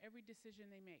consequence for every decision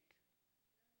they make.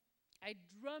 I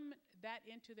drum that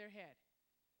into their head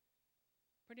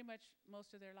pretty much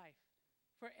most of their life.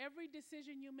 For every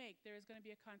decision you make, there is going to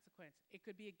be a consequence. It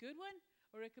could be a good one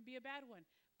or it could be a bad one,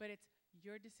 but it's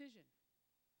your decision.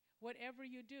 Whatever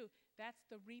you do, that's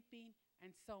the reaping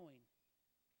and sowing.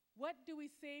 What do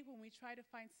we say when we try to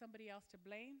find somebody else to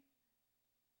blame?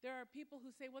 There are people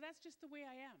who say, well, that's just the way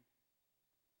I am.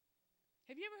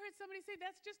 Have you ever heard somebody say,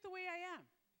 that's just the way I am?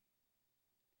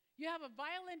 You have a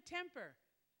violent temper.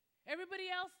 Everybody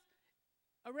else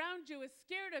around you is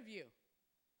scared of you.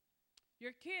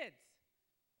 Your kids,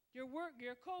 your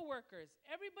co-workers,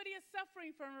 everybody is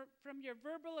suffering from your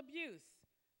verbal abuse.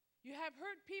 You have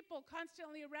hurt people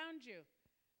constantly around you.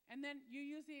 And then you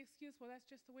use the excuse, well, that's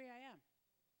just the way I am.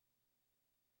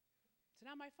 It's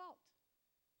not my fault.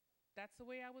 That's the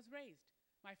way I was raised.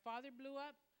 My father blew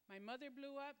up. My mother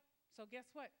blew up. So guess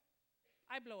what?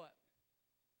 I blow up.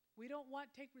 We don't want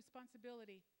to take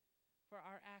responsibility for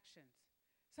our actions.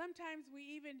 Sometimes we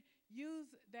even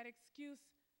use that excuse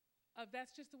of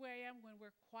that's just the way I am when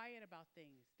we're quiet about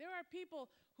things. There are people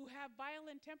who have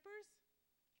violent tempers,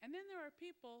 and then there are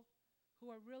people who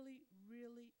are really,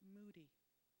 really moody.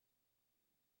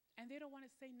 And they don't want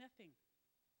to say nothing.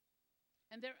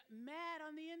 And they're mad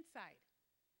on the inside.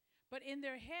 But in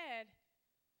their head,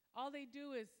 all they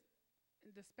do is,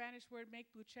 the Spanish word,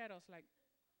 make pucheros, like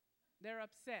they're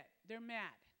upset, they're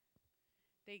mad.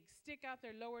 They stick out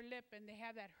their lower lip and they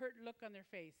have that hurt look on their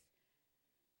face.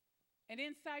 And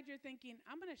inside you're thinking,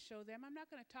 I'm going to show them. I'm not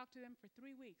going to talk to them for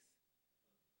 3 weeks.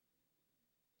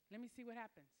 Let me see what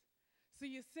happens. So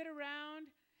you sit around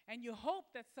and you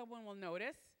hope that someone will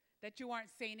notice that you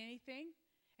aren't saying anything.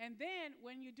 And then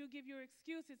when you do give your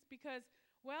excuse, it's because,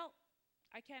 well,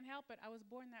 I can't help it. I was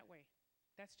born that way.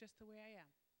 That's just the way I am.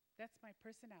 That's my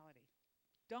personality.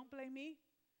 Don't blame me.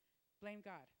 Blame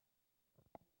God.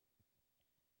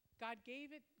 God gave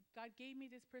me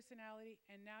this personality,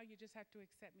 and now you just have to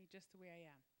accept me just the way I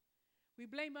am. We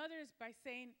blame others by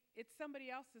saying it's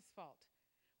somebody else's fault.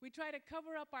 We try to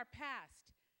cover up our past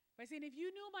by saying, if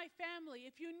you knew my family,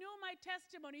 if you knew my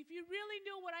testimony, if you really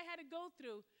knew what I had to go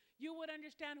through, you would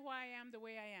understand why I am the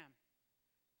way I am.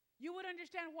 You would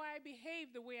understand why I behave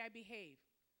the way I behave.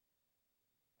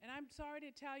 And I'm sorry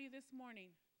to tell you this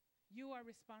morning, you are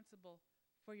responsible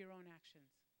for your own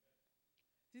actions.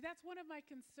 See, that's one of my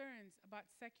concerns about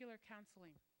secular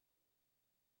counseling.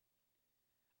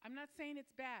 I'm not saying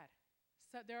it's bad.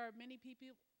 So there are many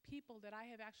people that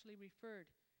I have actually referred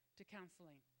to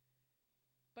counseling.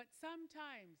 But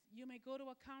sometimes you may go to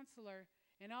a counselor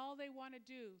and all they want to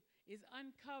do is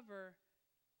uncover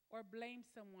or blame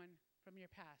someone from your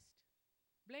past.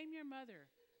 Blame your mother,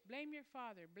 blame your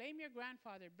father, blame your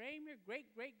grandfather, blame your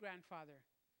great-great-grandfather.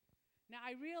 Now,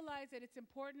 I realize that it's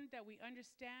important that we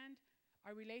understand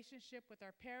our relationship with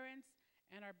our parents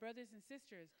and our brothers and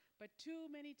sisters, but too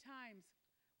many times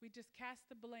we just cast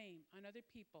the blame on other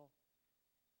people,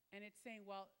 and it's saying,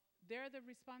 well, they're the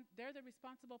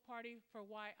responsible party for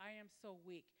why I am so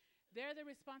weak. They're the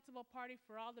responsible party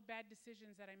for all the bad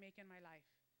decisions that I make in my life.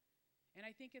 And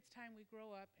I think it's time we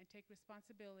grow up and take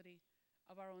responsibility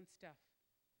of our own stuff.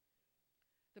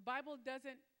 The Bible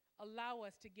doesn't allow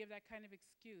us to give that kind of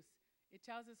excuse. It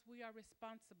tells us we are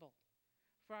responsible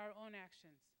for our own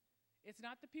actions. It's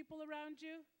not the people around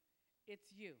you,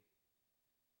 it's you.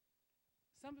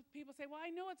 Some people say, well, I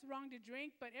know it's wrong to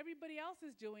drink, but everybody else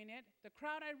is doing it. The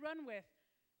crowd I run with,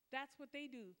 that's what they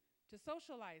do to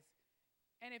socialize.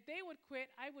 And if they would quit,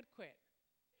 I would quit.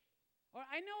 Or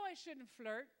I know I shouldn't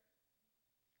flirt,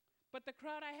 but the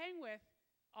crowd I hang with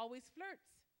always flirts.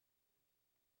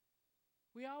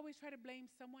 We always try to blame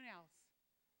someone else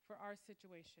for our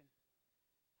situation.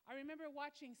 I remember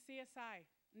watching CSI,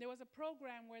 and there was a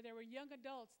program where there were young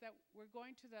adults that were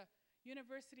going to the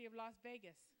University of Las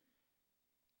Vegas.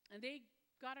 And they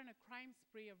got on a crime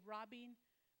spree of robbing,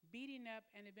 beating up,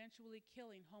 and eventually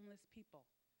killing homeless people.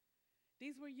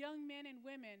 These were young men and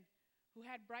women who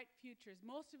had bright futures.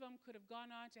 Most of them could have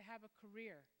gone on to have a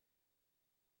career.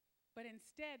 But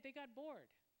instead, they got bored.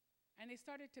 And they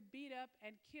started to beat up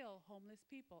and kill homeless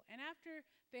people. And after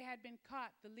they had been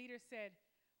caught, the leader said,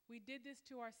 we did this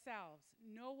to ourselves.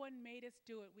 No one made us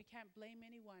do it. We can't blame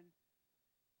anyone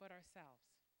but ourselves.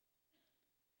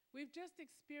 We've just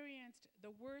experienced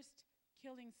the worst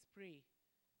killing spree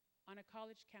on a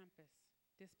college campus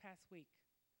this past week.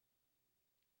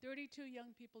 32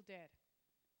 young people dead.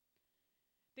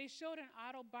 They showed an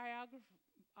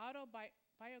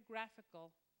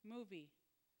autobiographical movie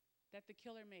that the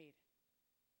killer made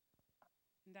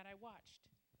and that I watched.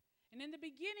 And in the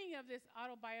beginning of this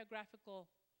autobiographical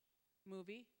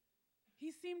movie,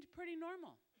 he seemed pretty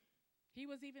normal. He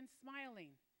was even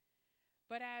smiling.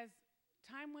 But as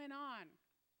time went on,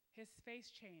 his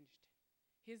face changed,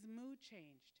 his mood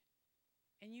changed,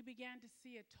 and you began to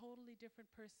see a totally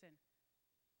different person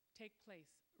take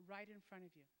place right in front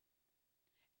of you.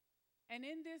 And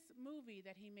in this movie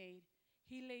that he made,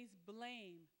 he lays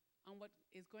blame on what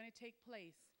is going to take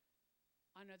place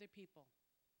on other people.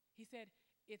 He said,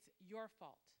 it's your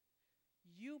fault.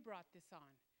 You brought this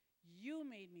on. You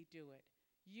made me do it.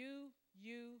 You.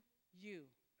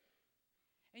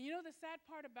 And you know the sad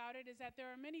part about it is that there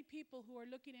are many people who are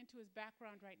looking into his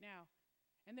background right now.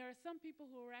 And there are some people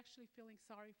who are actually feeling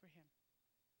sorry for him.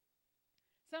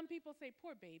 Some people say,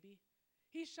 poor baby.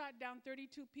 He shot down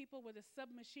 32 people with a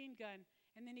submachine gun,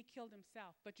 and then he killed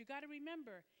himself. But you got to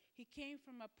remember, he came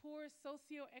from a poor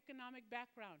socioeconomic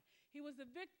background. He was a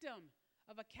victim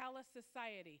of a callous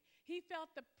society. He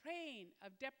felt the pain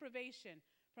of deprivation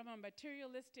from a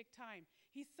materialistic time.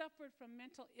 He suffered from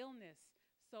mental illness,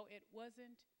 so it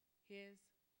wasn't his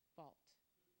fault.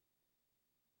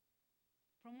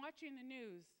 From watching the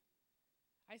news,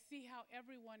 I see how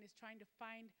everyone is trying to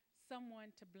find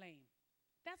someone to blame.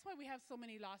 That's why we have so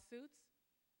many lawsuits.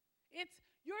 It's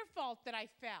your fault that I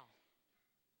fell.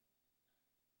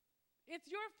 It's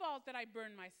your fault that I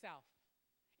burned myself.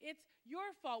 It's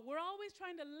your fault. We're always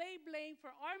trying to lay blame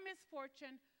for our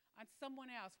misfortune on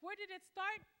someone else. Where did it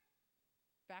start?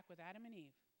 Back with Adam and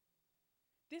Eve.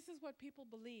 This is what people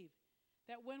believe,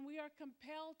 that when we are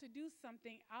compelled to do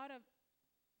something out of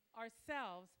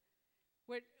ourselves,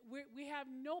 we have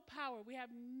no power, we have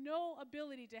no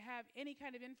ability to have any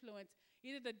kind of influence.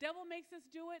 Either the devil makes us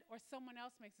do it or someone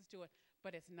else makes us do it,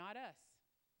 but it's not us.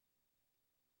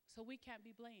 So we can't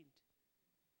be blamed.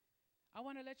 I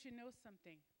want to let you know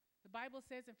something. The Bible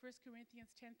says in 1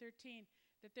 Corinthians 10:13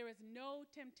 that there is no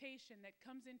temptation that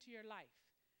comes into your life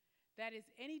that is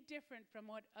any different from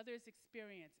what others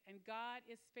experience. And God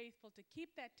is faithful to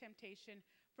keep that temptation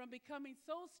from becoming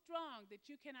so strong that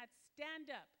you cannot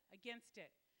stand up against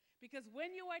it. Because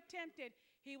when you are tempted,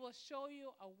 he will show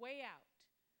you a way out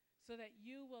so that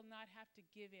you will not have to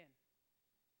give in.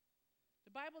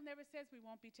 The Bible never says we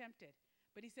won't be tempted,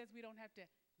 but he says we don't have to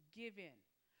give in.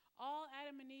 All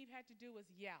Adam and Eve had to do was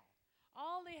yell.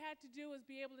 All they had to do was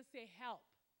be able to say help,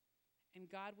 and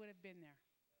God would have been there.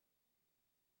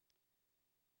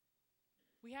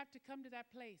 We have to come to that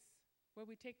place where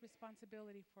we take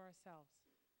responsibility for ourselves.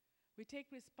 We take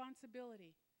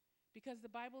responsibility because the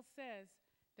Bible says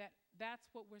that that's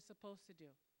what we're supposed to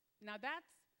do. Now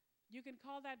you can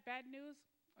call that bad news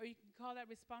or you can call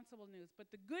that responsible news. But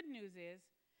the good news is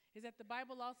that the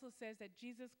Bible also says that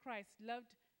Jesus Christ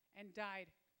loved and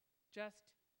died just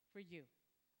for you,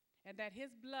 and that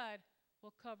his blood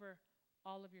will cover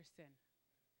all of your sin.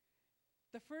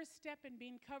 The first step in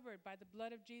being covered by the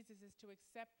blood of Jesus is to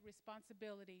accept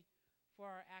responsibility for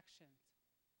our actions.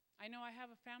 I know I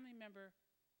have a family member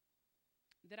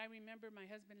that I remember my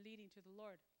husband leading to the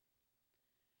Lord.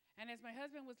 And as my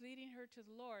husband was leading her to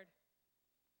the Lord,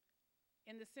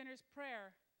 in the sinner's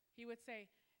prayer, he would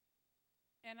say,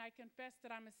 and I confess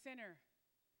that I'm a sinner.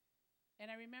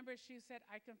 And I remember she said,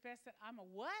 I confess that I'm a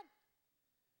what?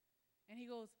 And he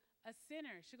goes, a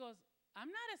sinner. She goes,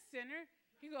 I'm not a sinner.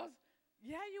 He goes,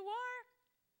 yeah, you are.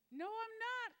 No, I'm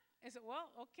not. I said,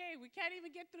 well, okay, we can't even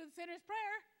get through the sinner's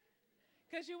prayer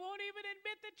because you won't even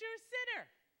admit that you're a sinner.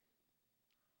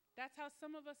 That's how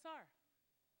some of us are.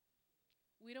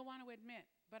 We don't want to admit,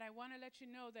 but I want to let you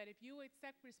know that if you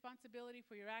accept responsibility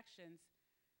for your actions,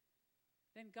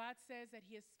 then God says that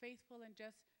he is faithful and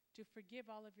just to forgive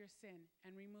all of your sin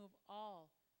and remove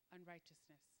all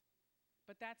unrighteousness.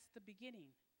 But that's the beginning.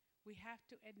 We have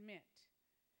to admit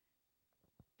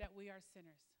that we are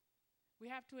sinners. We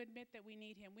have to admit that we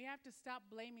need him. We have to stop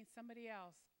blaming somebody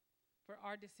else for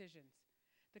our decisions.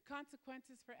 The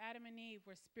consequences for Adam and Eve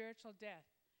were spiritual death,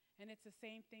 and it's the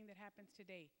same thing that happens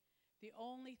today. The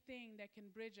only thing that can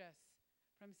bridge us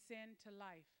from sin to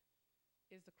life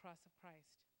is the cross of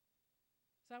Christ.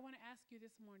 So I want to ask you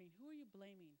this morning, who are you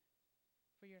blaming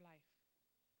for your life?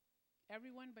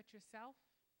 Everyone but yourself?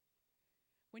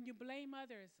 When you blame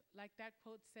others, like that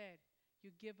quote said,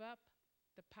 you give up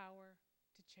the power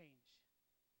to change.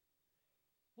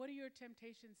 What do your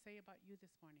temptations say about you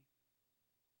this morning?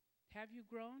 Have you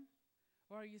grown,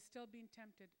 or are you still being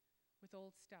tempted with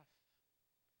old stuff?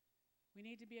 We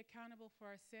need to be accountable for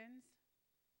our sins,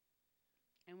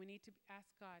 and we need to ask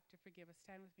God to forgive us.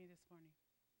 Stand with me this morning.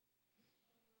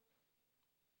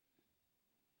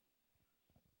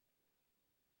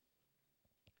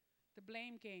 The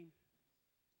blame game.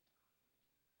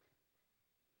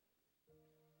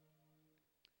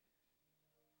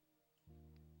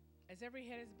 As every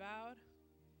head is bowed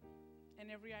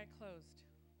and every eye closed,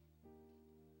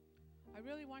 I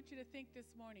really want you to think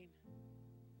this morning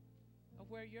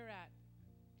of where you're at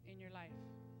in your life.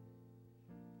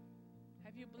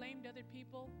 Have you blamed other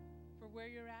people for where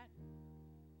you're at?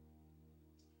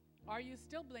 Are you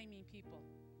still blaming people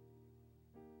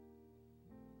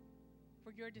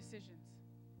for your decisions?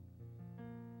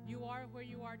 You are where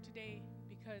you are today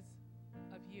because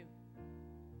of you.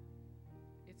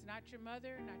 It's not your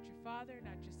mother, not your father,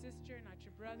 not your sister, not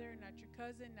your brother, not your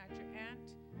cousin, not your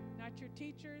aunt, not your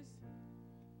teachers.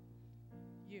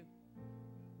 You.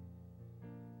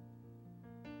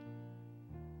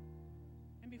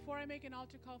 And before I make an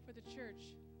altar call for the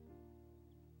church,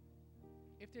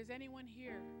 if there's anyone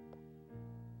here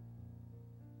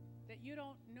that you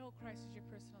don't know Christ as your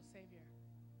personal Savior,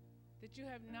 that you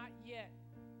have not yet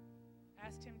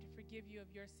asked Him to forgive you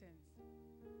of your sins,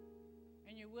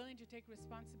 and you're willing to take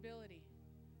responsibility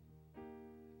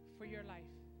for your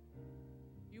life,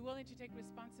 you're willing to take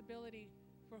responsibility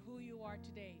for who you are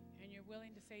today, and you're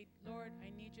willing to say, Lord, I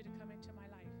need you to come into my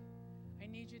life. I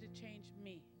need you to change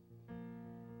me.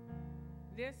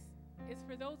 This is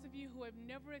for those of you who have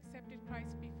never accepted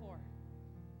Christ before.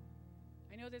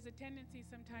 I know there's a tendency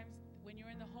sometimes when you're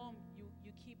in the home,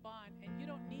 you keep on, and you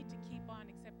don't need to keep on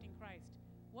accepting Christ.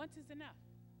 Once is enough.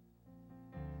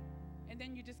 And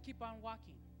then you just keep on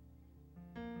walking.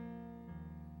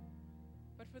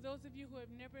 But for those of you who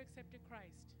have never accepted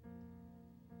Christ,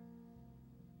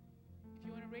 if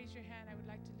you want to raise your hand, I would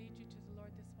like to lead you to the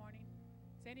Lord this morning.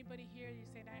 Is anybody here, you're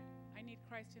saying, I need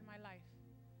Christ in my life.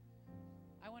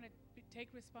 I want to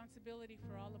take responsibility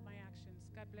for all of my actions.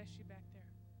 God bless you back there.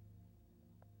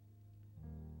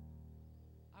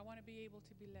 I want to be able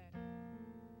to be led.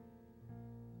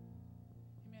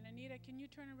 Amen. Anita, can you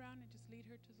turn around and just lead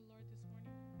her to the Lord this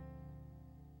morning?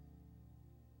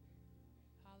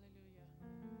 Hallelujah.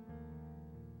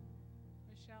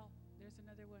 Michelle, there's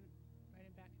another one right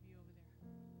in back of you over there.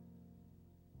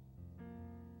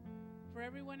 For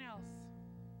everyone else,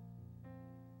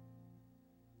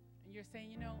 and you're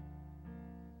saying,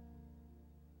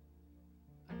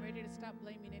 I'm ready to stop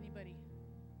blaming anybody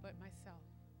but myself.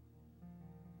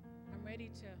 I'm ready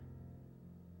to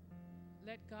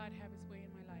let God have His way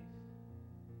in my life.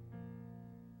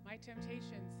 My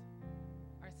temptations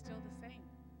are still the same.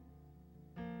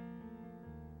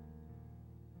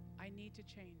 I need to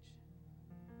change.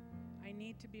 I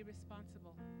need to be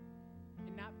responsible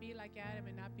and not be like Adam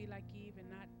and not be like Eve and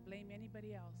not blame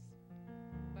anybody else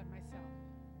but myself.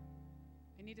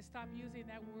 I need to stop using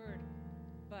that word,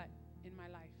 but, in my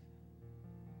life.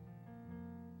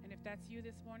 And if that's you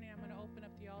this morning, I'm going to open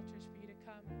up the altars for you to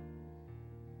come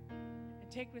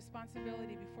and take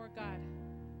responsibility before God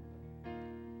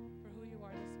for who you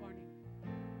are this morning.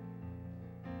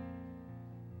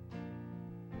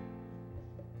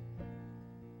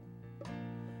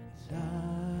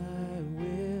 I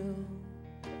will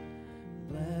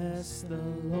bless the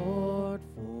Lord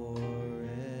forever,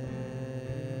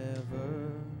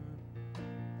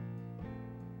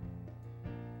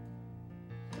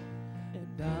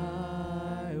 and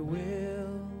I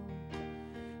will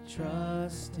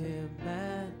trust Him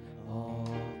at all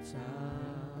times.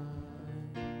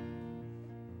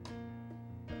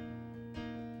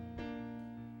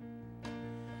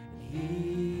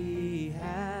 He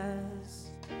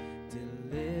has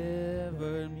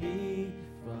delivered me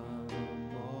from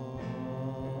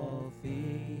all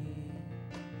things,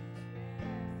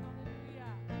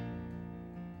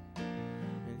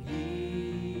 and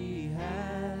He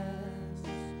has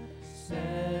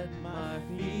set my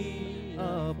feet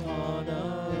upon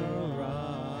a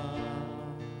rock.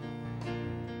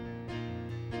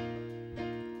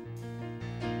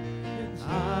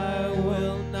 I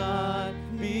will not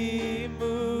be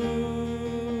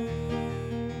moved,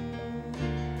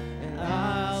 and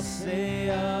I'll say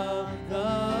of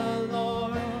the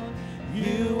Lord,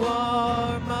 You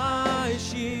are my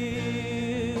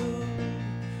shield,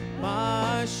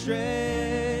 my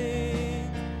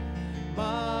strength,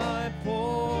 my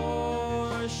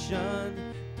portion,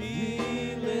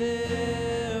 deliverer,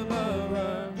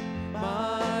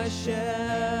 my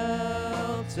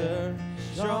shelter,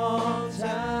 strong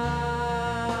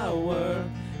tower,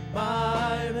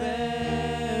 my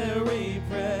very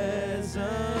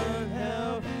present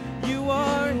help. You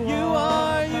are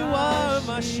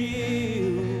my shield.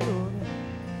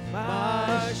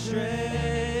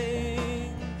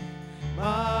 strength,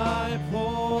 my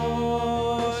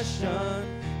portion,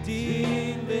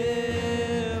 deliverer,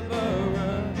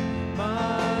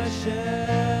 my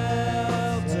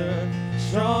shelter,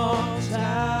 strong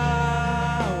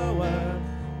tower,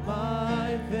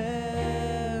 my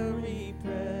very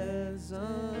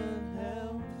present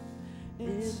help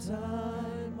in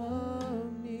time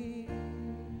of need.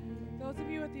 Those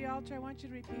of you at the altar, I want you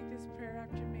to repeat this prayer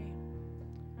after me.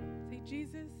 Say,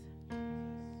 Jesus,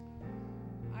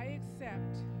 I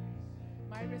accept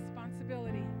my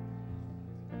responsibility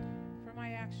for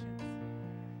my actions.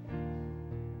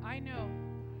 I know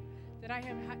that I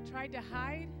have tried to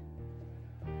hide,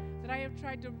 that I have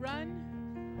tried to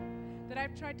run, that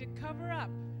I've tried to cover up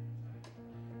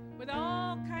with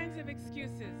all kinds of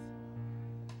excuses.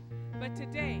 But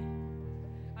today,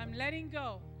 I'm letting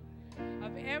go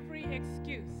of every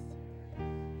excuse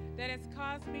that has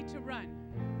caused me to run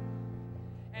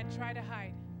and try to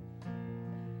hide.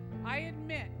 I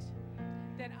admit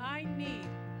that I need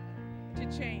to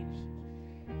change.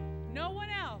 No one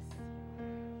else,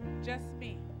 just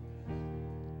me.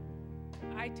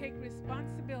 I take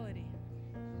responsibility.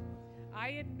 I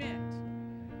admit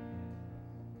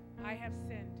I have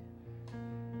sinned,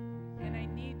 and I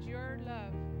need your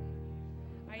love.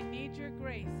 I need your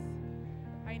grace.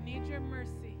 I need your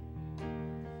mercy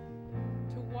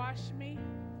to wash me,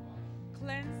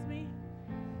 cleanse me,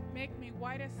 make me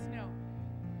white as snow.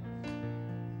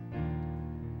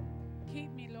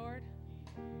 Keep me, Lord,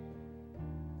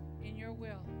 in your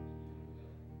will.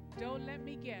 Don't let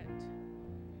me get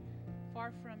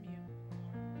far from you.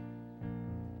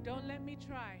 Don't let me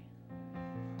try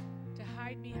to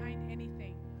hide behind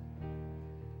anything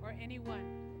or anyone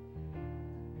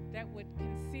that would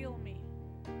conceal me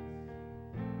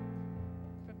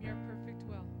from your perfect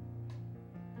will.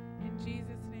 In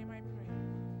Jesus' name I pray.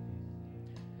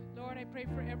 Lord, I pray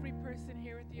for every person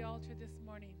here at the altar this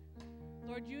morning.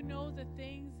 Lord, you know the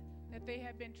things that they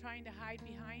have been trying to hide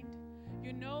behind.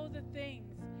 You know the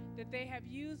things that they have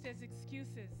used as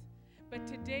excuses. But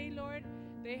today, Lord,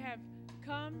 they have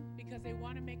come because they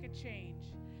want to make a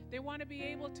change. They want to be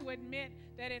able to admit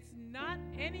that it's not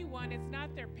anyone, it's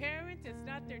not their parents, it's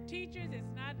not their teachers,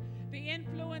 it's not the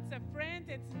influence of friends,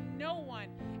 it's no one,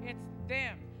 it's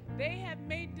them. They have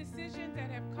made decisions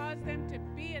that have caused them to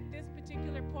be at this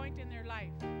particular point in their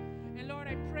life. And Lord,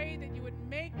 I pray that you would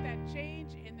make that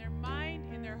change in their mind,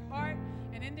 in their heart,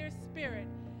 and in their spirit,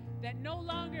 that no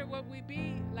longer would we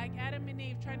be like Adam and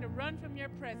Eve trying to run from your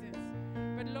presence,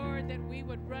 but Lord, that we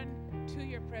would run to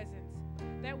your presence,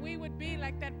 that we would be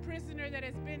like that prisoner that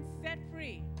has been set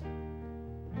free.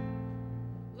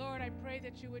 Lord, I pray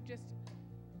that you would just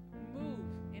move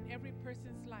in every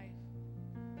person's life.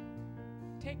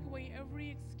 Take away every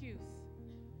excuse.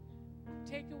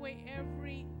 Take away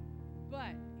every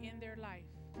but in their life.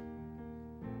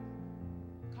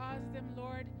 Cause them,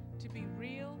 Lord, to be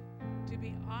real, to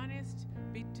be honest,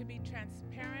 to be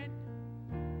transparent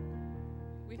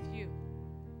with you.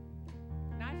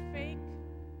 Not fake,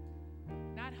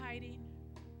 not hiding,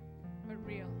 but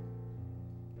real.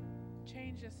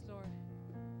 Change us, Lord.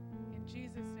 In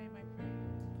Jesus' name I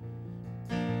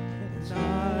pray. And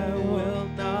I will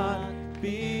not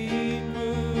be